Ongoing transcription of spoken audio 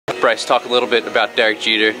Bryce, talk a little bit about Derek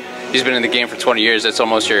Jeter. He's been in the game for 20 years. That's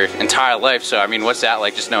almost your entire life. So, I mean, what's that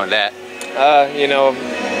like, just knowing that? You know,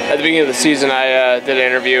 at the beginning of the season, I did an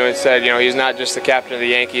interview and said, you know, he's not just the captain of the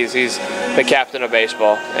Yankees, he's the captain of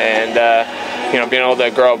baseball. And, you know, being able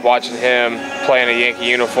to grow up watching him play in a Yankee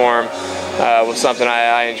uniform was something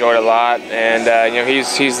I enjoyed a lot. And, you know,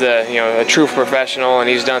 he's the, you know, a true professional, and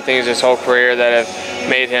he's done things his whole career that have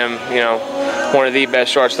made him, you know, one of the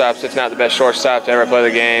best shortstops, if not the best shortstop to ever play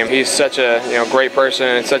the game. He's such a, you know, great person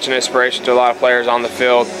and such an inspiration to a lot of players on the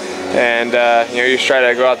field. And, you know, you just try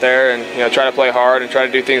to go out there and, you know, try to play hard and try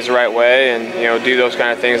to do things the right way and, you know, do those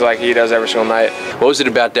kind of things like he does every single night. What was it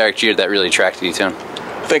about Derek Jeter that really attracted you to him?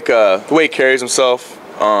 I think the way he carries himself.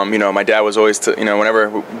 You know, my dad was always, you know,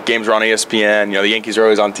 whenever games were on ESPN, you know, the Yankees are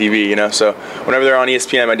always on TV, you know, so whenever they're on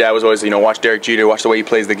ESPN, my dad was always, you know, watch Derek Jeter, watch the way he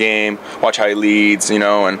plays the game, watch how he leads, you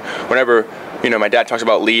know, and whenever, you know, my dad talks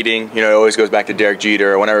about leading, you know, it always goes back to Derek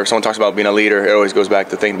Jeter. Whenever someone talks about being a leader, it always goes back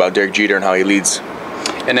to thinking about Derek Jeter and how he leads.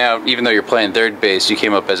 And now, even though you're playing third base, you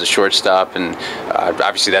came up as a shortstop, and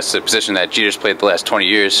obviously that's the position that Jeter's played the last 20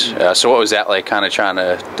 years. So what was that like, kind of trying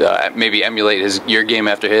to maybe emulate your game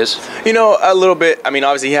after his? You know, a little bit. I mean,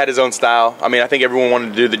 obviously he had his own style. I mean, I think everyone wanted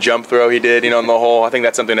to do the jump throw he did, you know, in the hole. I think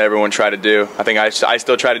that's something that everyone tried to do. I think I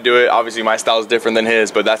still try to do it. Obviously my style is different than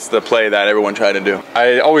his, but that's the play that everyone tried to do.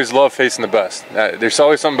 I always love facing the best. There's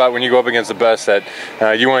always something about when you go up against the best that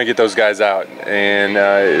you want to get those guys out, and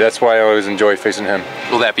that's why I always enjoy facing him.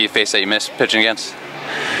 Will that be a face that you miss pitching against?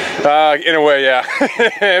 In a way, yeah.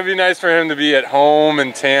 It'd be nice for him to be at home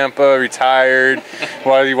in Tampa, retired,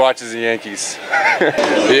 while he watches the Yankees.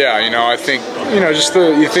 Yeah, you know, I think, you know,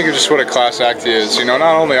 you think of just what a class act he is, you know,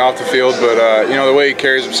 not only off the field, but, you know, the way he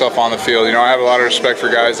carries himself on the field. You know, I have a lot of respect for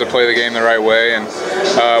guys that play the game the right way, and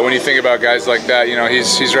when you think about guys like that, you know,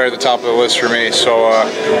 he's right at the top of the list for me. So,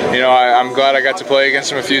 you know, I'm glad I got to play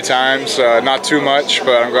against him a few times, not too much,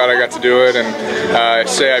 but I'm glad I got to do it, and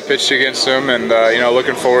say I pitched against him, and, you know,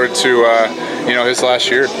 looking forward to, you know, his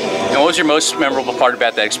last year. And what was your most memorable part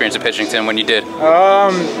about that experience of pitching to him when you did?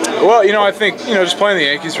 Well, you know, I think, you know, just playing the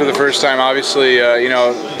Yankees for the first time, obviously, you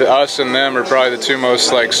know, us and them are probably the two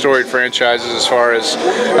most, like, storied franchises as far as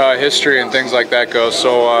history and things like that go.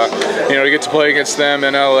 So, you know, to get to play against them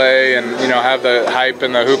in LA and, you know, have the hype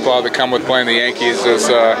and the hoopla that come with playing the Yankees is,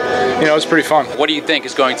 you know, it's pretty fun. What do you think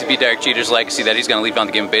is going to be Derek Jeter's legacy that he's going to leave on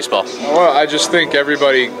the game of baseball? Well, I just think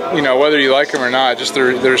everybody, you know, whether you like him or not, just the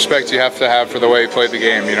respect you have to have for the way he played the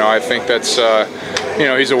game. You know, I think that's, you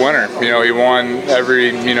know, he's a winner. You know, he won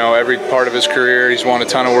every part of his career. He's won a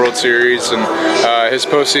ton of World Series, and his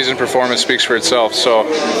postseason performance speaks for itself. So,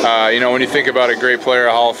 you know, when you think about a great player,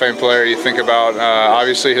 a Hall of Fame player, you think about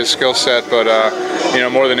obviously his skill set, but you know,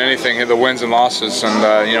 more than anything, the wins and losses.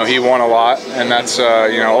 And you know, he won a lot, and that's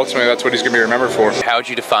you know, ultimately that's what he's going to be remembered for. How would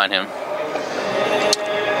you define him?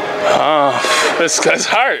 It's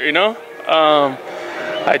hard, you know.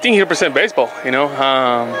 I think he represents baseball, you know.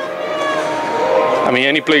 I mean,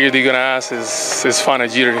 any player you're gonna ask is fun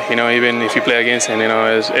as Jeter, you know. Even if you play against him, you know,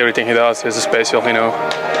 everything he does is special, you know.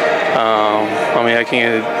 I mean,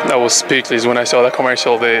 I was speechless when I saw that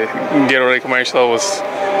commercial. The Gatorade commercial was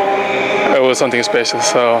something special.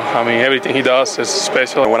 So, I mean, everything he does is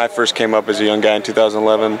special. When I first came up as a young guy in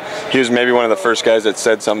 2011, he was maybe one of the first guys that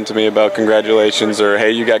said something to me about congratulations or,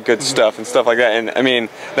 hey, you got good stuff and stuff like that. And, I mean,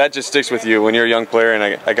 that just sticks with you when you're a young player.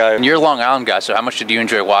 And you're a Long Island guy, so how much did you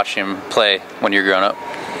enjoy watching him play when you were growing up?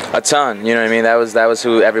 A ton, you know what I mean? That was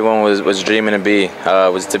who everyone was dreaming to be,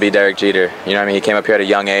 was to be Derek Jeter. You know what I mean? He came up here at a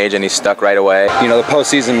young age and he stuck right away. You know, the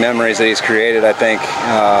postseason memories that he's created, I think,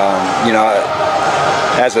 you know,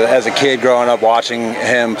 as a kid growing up watching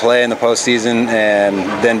him play in the postseason and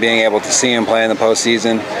then being able to see him play in the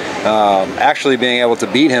postseason, actually being able to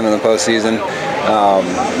beat him in the postseason,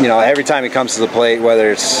 you know, every time he comes to the plate,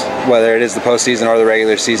 whether it is the postseason or the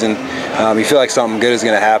regular season, you feel like something good is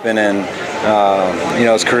going to happen, and you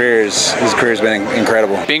know, his career's been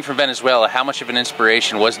incredible. Being from Venezuela, how much of an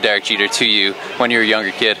inspiration was Derek Jeter to you when you were a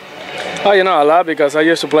younger kid? Oh, you know, a lot, because I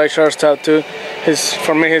used to play shortstop too.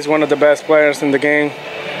 For me, he's one of the best players in the game,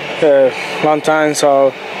 long time.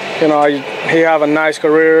 So, you know, he have a nice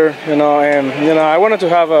career, you know, and you know, I wanted to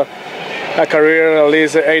have a career at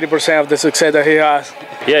least 80% of the success that he has.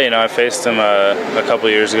 Yeah, you know, I faced him a couple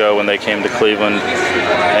years ago when they came to Cleveland,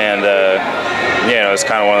 and you know, it's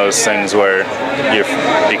kind of one of those things where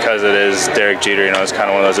because it is Derek Jeter, you know, it's kind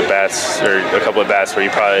of one of those at-bats, or a couple of bats where you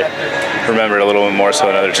probably remember it a little bit more so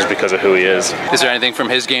than others just because of who he is. Is there anything from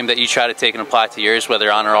his game that you try to take and apply to yours,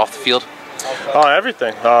 whether on or off the field?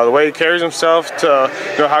 Everything. The way he carries himself, to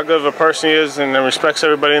you know how good of a person he is, and respects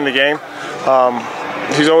everybody in the game.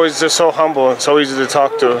 he's always just so humble and so easy to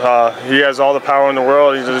talk to. He has all the power in the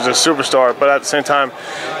world. He's a superstar, but at the same time,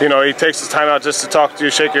 you know, he takes his time out just to talk to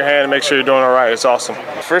you, shake your hand, and make sure you're doing all right. It's awesome.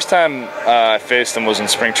 First time I faced him was in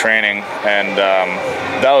spring training, and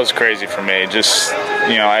that was crazy for me. Just,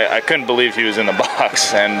 you know, I couldn't believe he was in the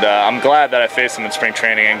box, and I'm glad that I faced him in spring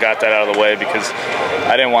training and got that out of the way, because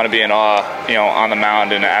I didn't want to be in awe, you know, on the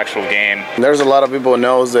mound in an actual game. There's a lot of people who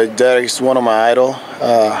knows that Derek's one of my idols,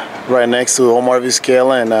 right next to Omar Vizquel,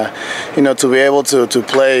 and you know, to be able to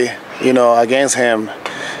play, you know, against him,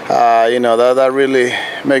 you know, that really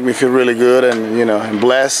make me feel really good, and you know, and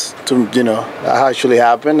blessed to, you know, actually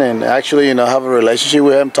happen, and actually, you know, have a relationship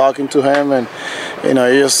with him, talking to him, and you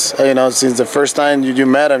know, just, you know, since the first time you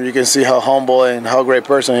met him, you can see how humble and how great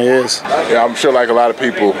person he is. Yeah, I'm sure like a lot of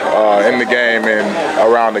people in the game and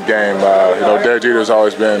around the game, you know, Derek Jeter has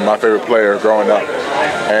always been my favorite player growing up,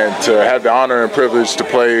 and to have the honor and privilege to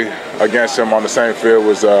play against him on the same field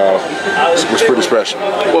was pretty special.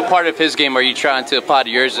 What part of his game are you trying to apply to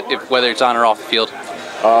yours, whether it's on or off the field?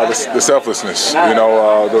 The selflessness, you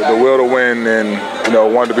know, the will to win, and you know,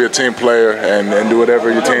 wanting to be a team player and do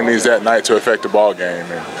whatever your team needs that night to affect the ball game.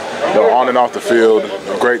 And you know, on and off the field,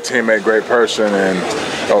 a great teammate, great person, and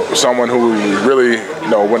you know, someone who really, you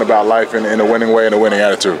know, went about life in a winning way and a winning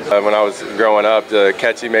attitude. When I was growing up, the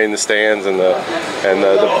catch he made in the stands, and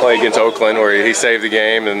the play against Oakland where he saved the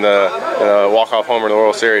game, and the walk-off homer in the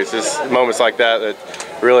World Series, just moments like that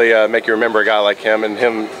really make you remember a guy like him, and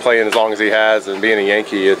him playing as long as he has and being a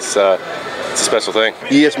Yankee. It's a special thing.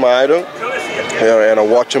 He is my idol, and I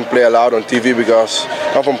watch him play a lot on TV because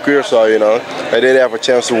I'm from Kershaw, you know. I didn't have a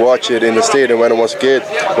chance to watch it in the stadium when I was a kid,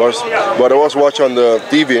 but I was watching on the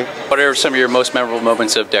TV. What are some of your most memorable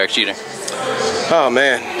moments of Derek Jeter? Oh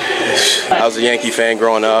man, I was a Yankee fan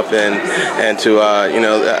growing up, and to you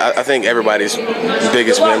know, I think everybody's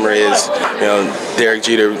biggest memory is, you know, Derek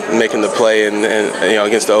Jeter making the play and you know,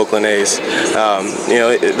 against the Oakland A's. You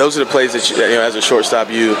know, those are the plays that you know, as a shortstop,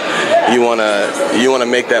 you wanna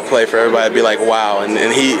make that play for everybody to be like, wow. And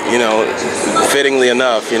he, you know, fittingly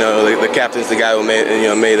enough, you know, the captain's the guy who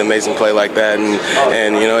made an amazing play like that,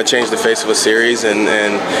 and you know, it changed the face of a series, and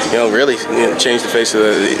you know, really, you know, changed the face of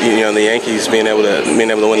the Yankees being able to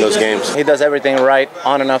win those games. He does everything right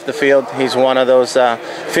on and off the field. He's one of those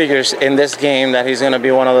figures in this game that he's going to be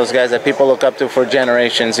one of those guys that people look up to for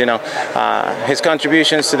generations. You know, his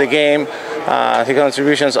contributions to the game, his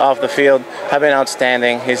contributions off the field have been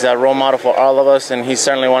outstanding. He's a role model for all of us, and he's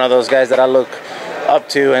certainly one of those guys that I look up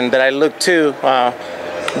to and that I look to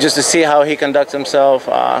just to see how he conducts himself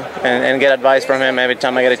and get advice from him every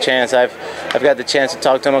time I get a chance. I've got the chance to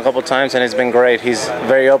talk to him a couple times, and it's been great. He's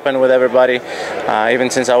very open with everybody, even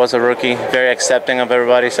since I was a rookie, very accepting of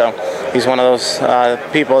everybody. So he's one of those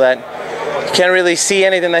people that can't really see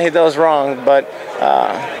anything that he does wrong, but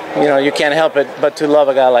you know, you can't help it but to love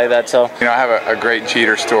a guy like that. So, you know, I have a great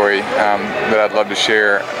Jeter story that I'd love to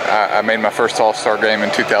share. I made my first All-Star game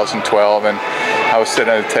in 2012, and I was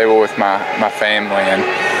sitting at a table with my family, and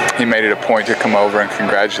he made it a point to come over and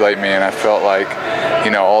congratulate me, and I felt like,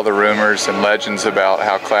 you know, all the rumors and legends about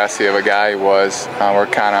how classy of a guy he was were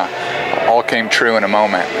kind of all came true in a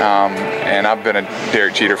moment. And I've been a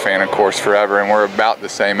Derek Jeter fan, of course, forever, and we're about the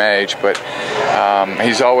same age, but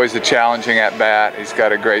he's always a challenging at-bat. He's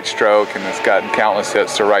got a great stroke, and has gotten countless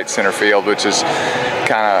hits to right center field, which is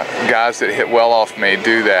kind of, guys that hit well off me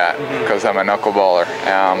do that because I'm a knuckleballer.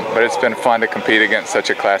 But it's been fun to compete against such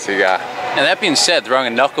a classy guy. And that being said,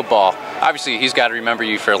 throwing a knuckleball, obviously he's got to remember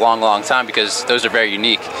you for a long, long time because those are very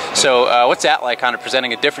unique. So what's that like, kind of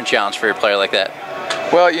presenting a different challenge for a player like that?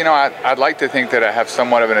 Well, you know, I'd like to think that I have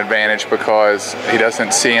somewhat of an advantage because he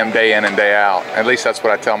doesn't see him day in and day out. At least that's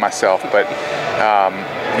what I tell myself. But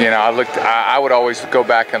you know, I would always go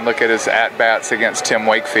back and look at his at-bats against Tim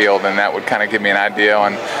Wakefield, and that would kind of give me an idea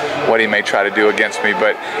on what he may try to do against me.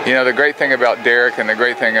 But you know, the great thing about Derek and the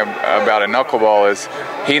great thing about a knuckleball is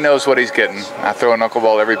he knows what he's getting. I throw a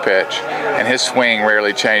knuckleball every pitch, and his swing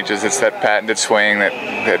rarely changes. It's that patented swing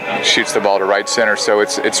that shoots the ball to right center. So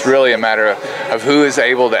it's really a matter of who is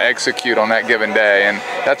able to execute on that given day, and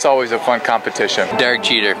that's always a fun competition. Derek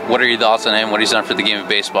Jeter, what are your thoughts on him, what he's done for the game of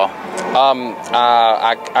baseball?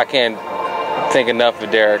 I can't think enough of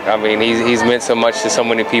Derek. I mean, he's meant so much to so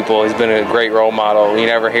many people. He's been a great role model. You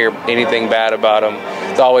never hear anything bad about him.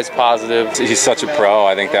 It's always positive. He's such a pro.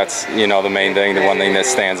 I think that's, you know, the main thing, the one thing that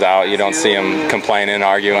stands out. You don't see him complaining,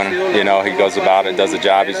 arguing. You know, he goes about it, does the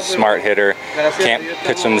job. He's a smart hitter. can't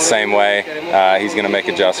pitch him the same way. He's going to make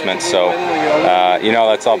adjustments. So, you know,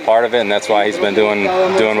 that's all part of it, and that's why he's been doing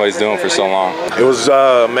what he's doing for so long. It was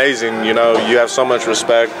amazing. You know, you have so much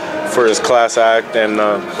respect for his class act, and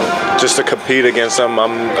just to compete against him,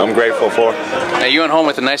 I'm grateful for. Now you went home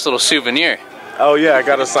with a nice little souvenir. Oh yeah, I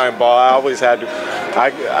got a signed ball. I always had to.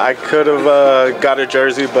 I could have got a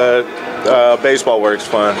jersey, but baseball works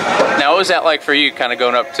fun. Now, what was that like for you, kind of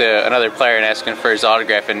going up to another player and asking for his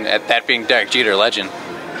autograph, and that being Derek Jeter, legend?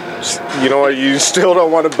 You know what? You still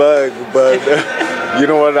don't want to bug, but you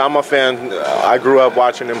know what? I'm a fan. I grew up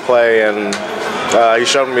watching him play, and he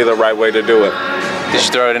showed me the right way to do it. Did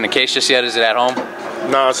you throw it in a case just yet? Is it at home?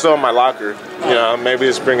 No, it's still in my locker. You know, maybe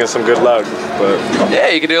it's bringing some good luck, but yeah,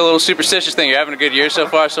 you can do a little superstitious thing. You're having a good year so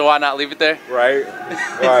far, so why not leave it there? Right.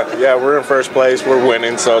 Yeah, we're in first place. We're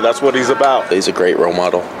winning, so that's what he's about. He's a great role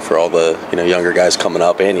model for all the younger guys coming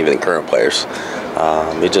up and even current players.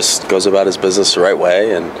 He just goes about his business the right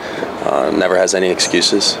way and never has any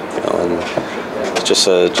excuses. And just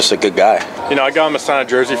a good guy. You know, I got him to sign a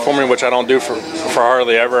jersey for me, which I don't do for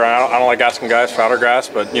hardly ever. I don't like asking guys for autographs,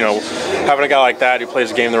 but you know, having a guy like that who plays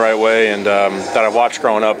the game the right way and that I've watched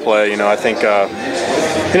growing up play, you know, I think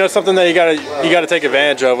it's something that you gotta take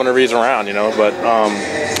advantage of whenever he's around, you know. But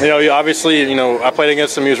you know, obviously, you know, I played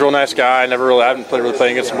against him. He was a real nice guy. I haven't really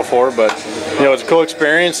played against him before, but you know, it's a cool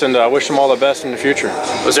experience, and I wish him all the best in the future.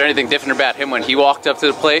 Was there anything different about him when he walked up to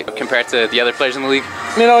the plate compared to the other players in the league?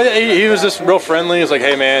 You know, he was just real friendly. He was like,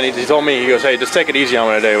 "Hey, man," he told me, he goes, "Hey, just take it easy on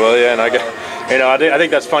me today, will you?" And I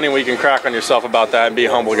think that's funny when you can crack on yourself about that and be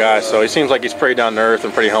a humble guy. So he seems like he's pretty down to earth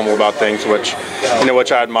and pretty humble about things, which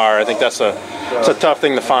I admire. I think it's a tough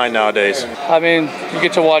thing to find nowadays. I mean, you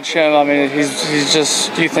get to watch him. I mean, he's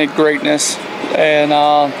just, you think, greatness, and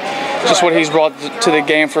just what he's brought to the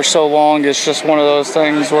game for so long is just one of those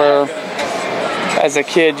things where, as a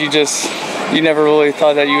kid, you never really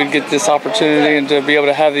thought that you would get this opportunity, and to be able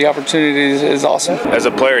to have the opportunity is awesome. As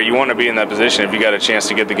a player, you want to be in that position if you got a chance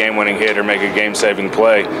to get the game-winning hit or make a game-saving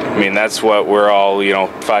play. I mean, that's what we're all,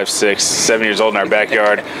 5, 6, 7 years old in our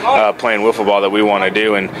backyard playing wiffle ball that we want to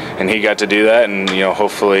do, and he got to do that, and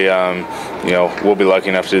hopefully, we'll be lucky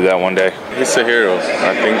enough to do that one day. He's a hero.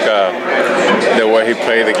 I think the way he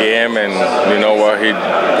played the game and what he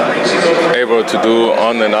able to do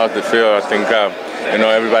on and off the field, I think.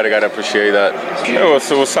 Everybody got to appreciate that.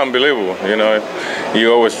 It was unbelievable.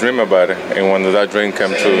 You always dream about it, and when that dream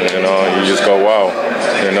comes true, you just go, wow.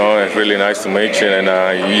 It's really nice to meet you, and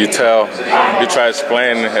you try to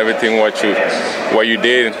explain everything what you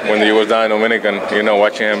did when you was down in Dominican.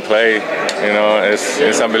 Watching him play,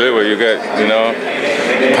 it's unbelievable. You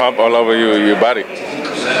get pump all over your body.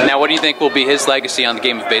 Now, what do you think will be his legacy on the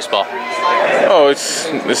game of baseball? Oh,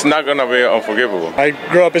 it's not going to be unforgivable. I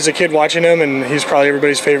grew up as a kid watching him, and he's probably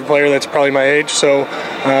everybody's favorite player that's probably my age. So,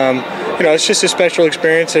 it's just a special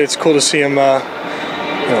experience, and it's cool to see him.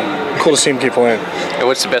 Cool to see him keep playing. And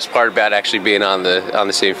what's the best part about actually being on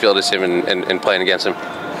the same field as him and playing against him?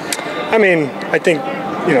 I mean, I think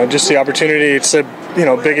just the opportunity. It's the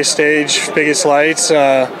biggest stage, biggest lights,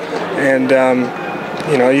 and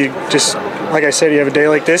you just. Like I said, you have a day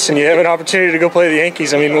like this and you have an opportunity to go play the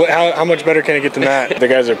Yankees. I mean, how much better can it get than that? The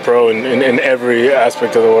guys are pro in every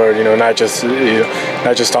aspect of the word, not just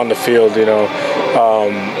on the field,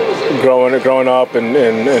 growing up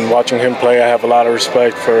and watching him play, I have a lot of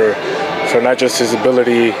respect for not just his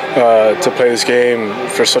ability to play this game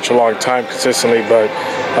for such a long time consistently, but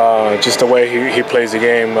just the way he plays the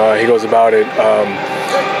game, he goes about it.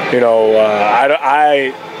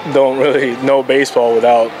 I don't really know baseball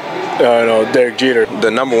without Derek Jeter. The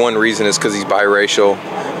number one reason is because he's biracial.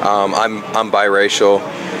 I'm biracial,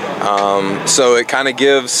 so it kind of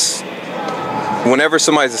gives. Whenever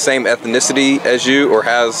somebody's the same ethnicity as you or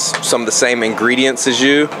has some of the same ingredients as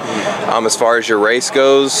you, as far as your race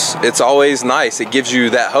goes, it's always nice. It gives you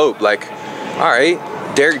that hope. Like, all right,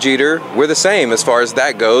 Derek Jeter, we're the same as far as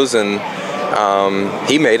that goes, and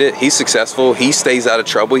he made it. He's successful. He stays out of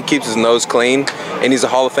trouble. He keeps his nose clean, and he's a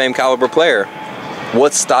Hall of Fame caliber player.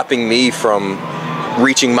 What's stopping me from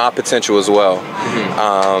reaching my potential as well?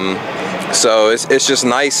 So it's just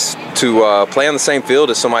nice to play on the same field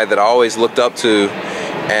as somebody that I always looked up to,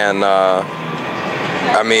 and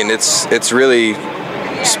I mean it's really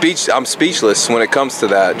I'm speechless when it comes to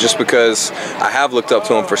that, just because I have looked up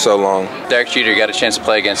to him for so long. Derek Jeter, you got a chance to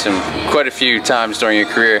play against him quite a few times during your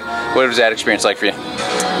career. What was that experience like for you?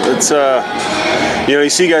 It's you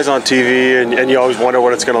see guys on TV and you always wonder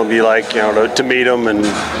what it's going to be like, to meet them, and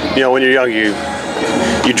when you're young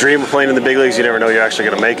you dream of playing in the big leagues. You never know you're actually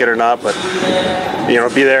going to make it or not, but you know,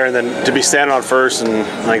 be there and then to be standing on first, and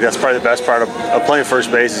like that's probably the best part of playing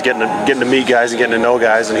first base is getting to meet guys and getting to know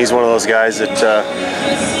guys. And he's one of those guys that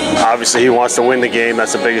obviously he wants to win the game.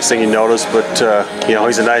 That's the biggest thing you notice. But you know,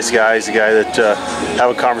 he's a nice guy. He's a guy that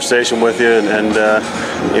have a conversation with you, and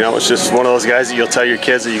you know, it's just one of those guys that you'll tell your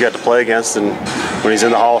kids that you got to play against. And when he's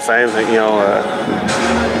in the Hall of Fame, you know,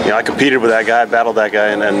 I competed with that guy, battled that guy,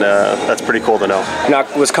 and that's pretty cool to know. You know,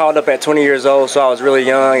 I was called up at 20 years old, so I was really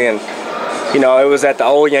young, and you know, it was at the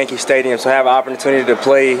old Yankee Stadium, so having an opportunity to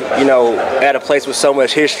play, you know, at a place with so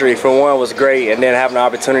much history, for one, was great, and then having an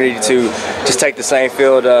opportunity to just take the same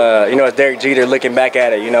field, you know, as Derek Jeter, looking back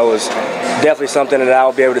at it, you know, was definitely something that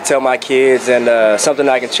I'll be able to tell my kids, and something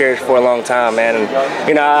that I can cherish for a long time, man. And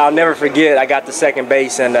you know, I'll never forget, I got to second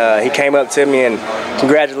base, and he came up to me and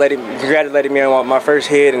congratulated me on my first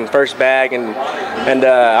hit and first bag, and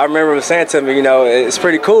I remember him saying to me, you know, it's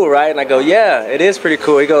pretty cool, right? And I go, yeah, it is pretty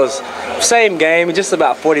cool. He goes, same game, just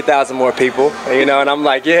about 40,000 more people, you know, and I'm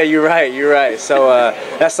like, yeah, you're right, you're right. So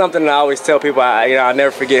that's something that I always tell people. You know, I'll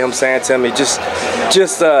never forget him saying to me, just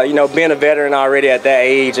you know, being a veteran already at that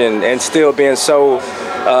age, and still being so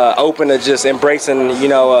open to just embracing, you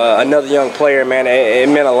know, another young player, man, it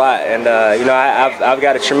meant a lot. And you know, I've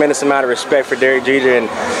got a tremendous amount of respect for Derek Jeter and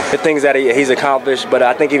the things that he's accomplished, but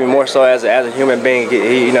I think even more so as a human being,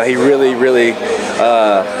 you know, he really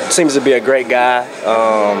seems to be a great guy,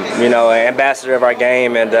 you know, ambassador of our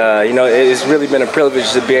game, and you know, it's really been a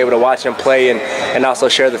privilege to be able to watch him play and also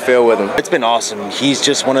share the field with him. It's been awesome. He's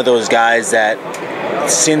just one of those guys that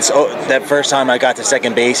since that first time I got to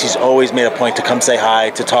second base, he's always made a point to come say hi,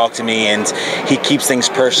 to talk to me, and he keeps things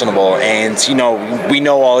personable. And you know, we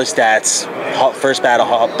know all his stats, first ballot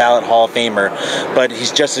Hall of Famer, but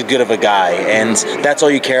he's just as good of a guy, and that's all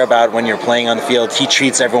you care about when you're playing on the field. He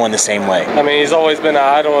treats everyone the same way. I mean, he's always been an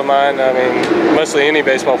idol of mine. I mean, mostly any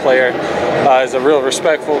baseball player is a real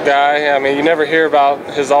respectful guy. I mean, you never hear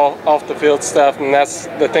about his off the field stuff, and that's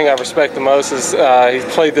the thing I respect the most is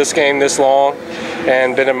he's played this game this long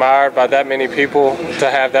and been admired by that many people. To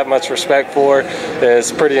have that much respect for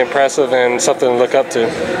is pretty impressive and something to look up to.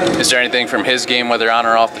 Is there anything from his game, whether on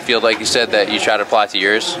or off the field, like you said, that you try to apply to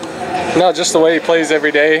yours? No, just the way he plays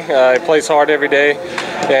every day. He plays hard every day,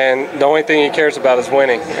 and the only thing he cares about is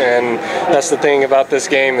winning. And that's the thing about this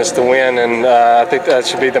game, is to win. And I think that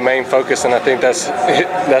should be the main focus, and I think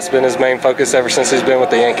that's been his main focus ever since he's been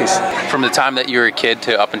with the Yankees. From the time that you were a kid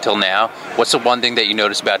to up until now, what's the one thing that you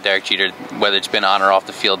notice about Derek Jeter, whether it's been on or off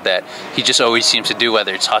the field, that he just always seems to do,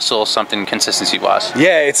 whether it's hustle, something consistency-wise?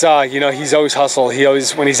 Yeah, it's you know, he's always hustled. He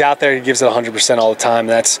always, when he's out there, he gives it 100% all the time.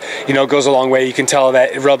 That's, you know, goes a long way. You can tell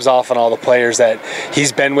that it rubs off on all the players that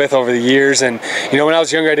he's been with over the years. And you know, when I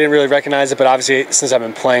was younger, I didn't really recognize it, but obviously since I've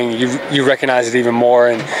been playing, you recognize it even more,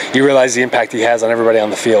 and you realize the impact he has on everybody on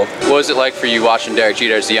the field. What was it like for you watching Derek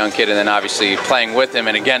Jeter as a young kid, and then obviously playing with him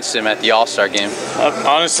and against him at the All-Star game?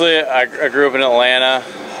 Honestly, I grew up in Atlanta,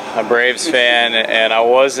 a Braves fan, and I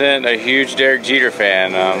wasn't a huge Derek Jeter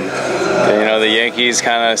fan. You know, the Yankees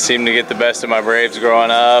kind of seemed to get the best of my Braves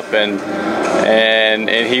growing up, and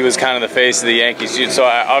he was kind of the face of the Yankees. So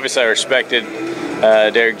obviously I respected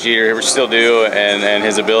Derek Jeter, still do, and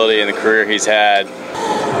his ability and the career he's had.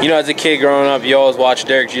 You know, as a kid growing up, you always watched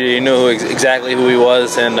Derek Jeter. You knew exactly who he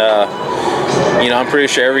was, and you know, I'm pretty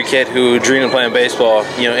sure every kid who dreamed of playing baseball,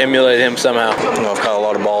 you know, emulated him somehow. You know, I've caught a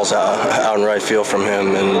lot of balls out in right field from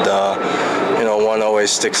him, and you know, one always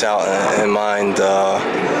sticks out in mind.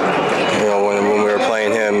 You know, when we were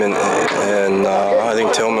playing him, and I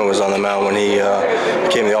think Tillman was on the mound when he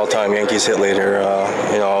became the all-time Yankees hit leader.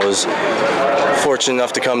 You know, I was fortunate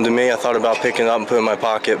enough to come to me. I thought about picking it up and putting it in my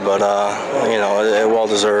pocket, but you know, it well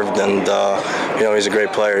deserved. And you know, he's a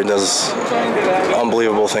great player. He does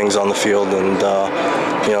unbelievable things on the field, and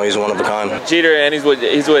you know, he's one of a kind. Jeter, and he's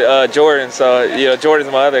with Jordan, so you know,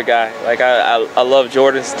 Jordan's my other guy. Like I love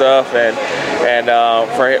Jordan stuff, and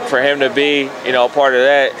for him to be, you know, part of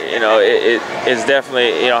that, you know, it's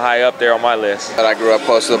definitely, you know, high up there on my list. I grew up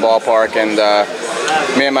close to the ballpark, and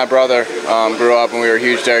me and my brother grew up, and we were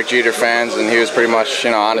huge Derek Jeter fans, and he was pretty much,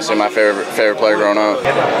 you know, honestly my favorite player growing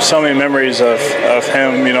up. So many memories of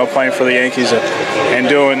him, you know, playing for the Yankees and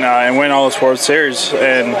doing and winning all those World Series.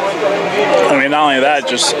 And I mean, not only that,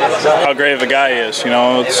 just how great of a guy he is. You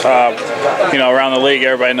know, it's you know, around the league,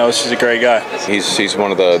 everybody knows he's a great guy. He's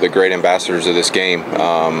one of the great ambassadors of this game.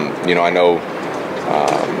 You know, I know.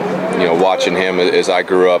 You know, watching him as I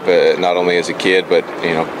grew up, not only as a kid, but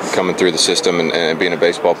you know, coming through the system and being a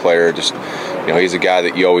baseball player, just, you know, he's a guy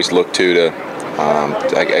that you always look to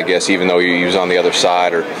I guess even though he was on the other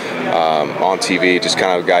side or on TV, just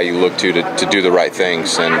kind of a guy you look to do the right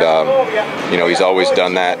things. And you know, he's always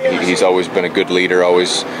done that. He's always been a good leader,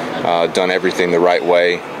 always done everything the right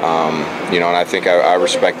way. You know, and I think I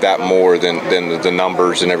respect that more than the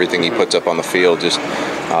numbers and everything he puts up on the field. Just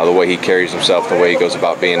the way he carries himself, the way he goes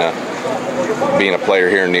about being a player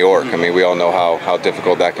here in New York. I mean, we all know how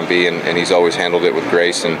difficult that can be, and he's always handled it with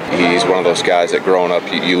grace. And he's one of those guys that growing up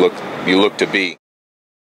you look to be.